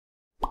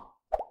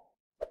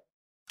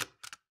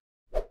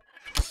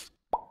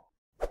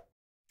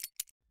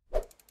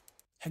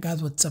Hey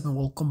guys, what's up and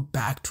welcome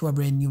back to a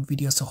brand new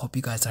video. So hope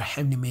you guys are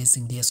having an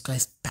amazing day. So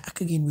guys,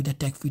 back again with a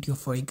tech video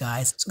for you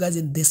guys. So guys,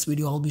 in this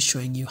video I'll be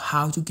showing you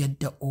how to get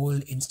the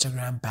old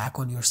Instagram back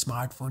on your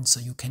smartphone so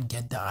you can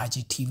get the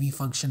IGTV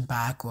function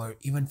back. Or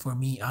even for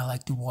me, I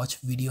like to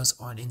watch videos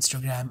on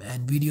Instagram,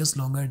 and videos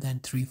longer than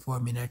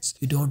 3-4 minutes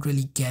you don't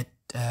really get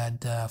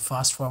the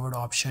fast forward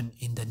option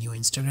in the new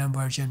Instagram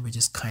version, which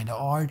is kind of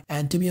odd.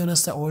 And to be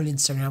honest, the old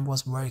Instagram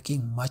was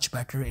working much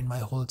better in my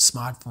whole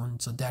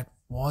smartphone, so that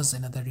was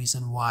another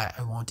reason why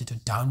I wanted to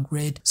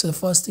downgrade. So the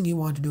first thing you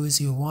want to do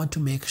is you want to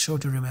make sure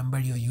to remember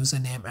your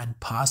username and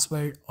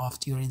password of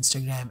your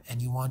Instagram,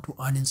 and you want to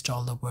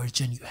uninstall the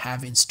version you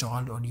have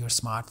installed on your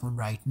smartphone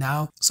right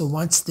now. So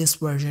once this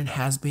version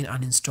has been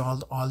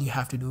uninstalled, all you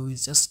have to do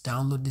is just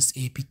download this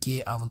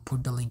APK. I will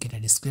put the link in the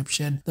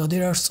description. Now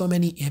there are so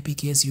many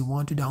APKs. You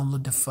want to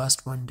download the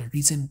first one. The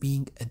reason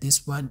being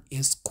this one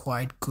is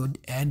quite good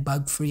and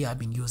bug free. I've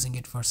been using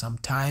it for some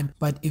time,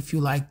 but if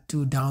you like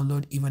to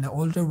download even an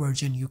older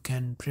version, you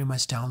can pretty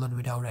much download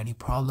without any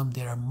problem.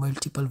 There are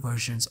multiple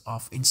versions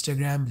of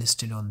Instagram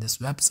listed on this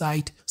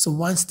website. So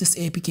once this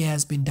APK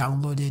has been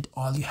downloaded,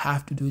 all you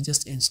have to do is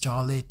just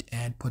install it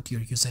and put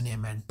your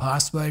username and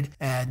password,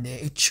 and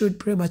it should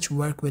pretty much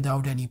work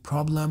without any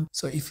problem.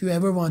 So if you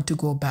ever want to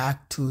go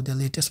back to the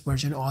latest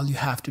version, all you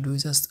have to do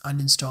is just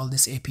uninstall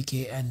this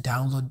APK and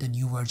download the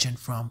new version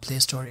from Play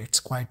Store. It's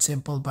quite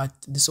simple, but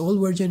this old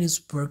version is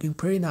working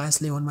pretty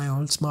nicely on my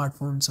old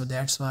smartphone, so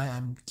that's why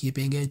I'm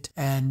keeping it.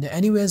 And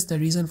anyways, the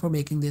reason for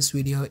making this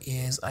video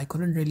is I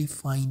couldn't really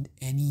find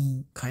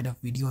any kind of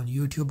video on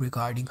YouTube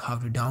regarding how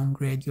to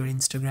downgrade your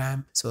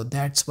Instagram. So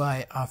that's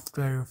why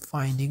after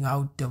finding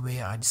out the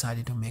way, I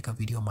decided to make a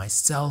video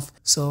myself.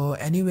 So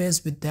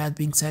anyways, with that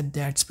being said,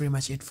 that's pretty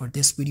much it for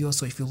this video.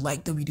 So if you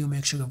like the video,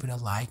 make sure to give it a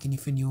like, and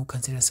if you're new,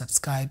 consider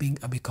subscribing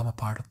and become a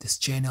part of this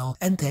channel.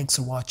 And thanks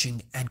for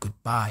watching, and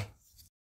goodbye.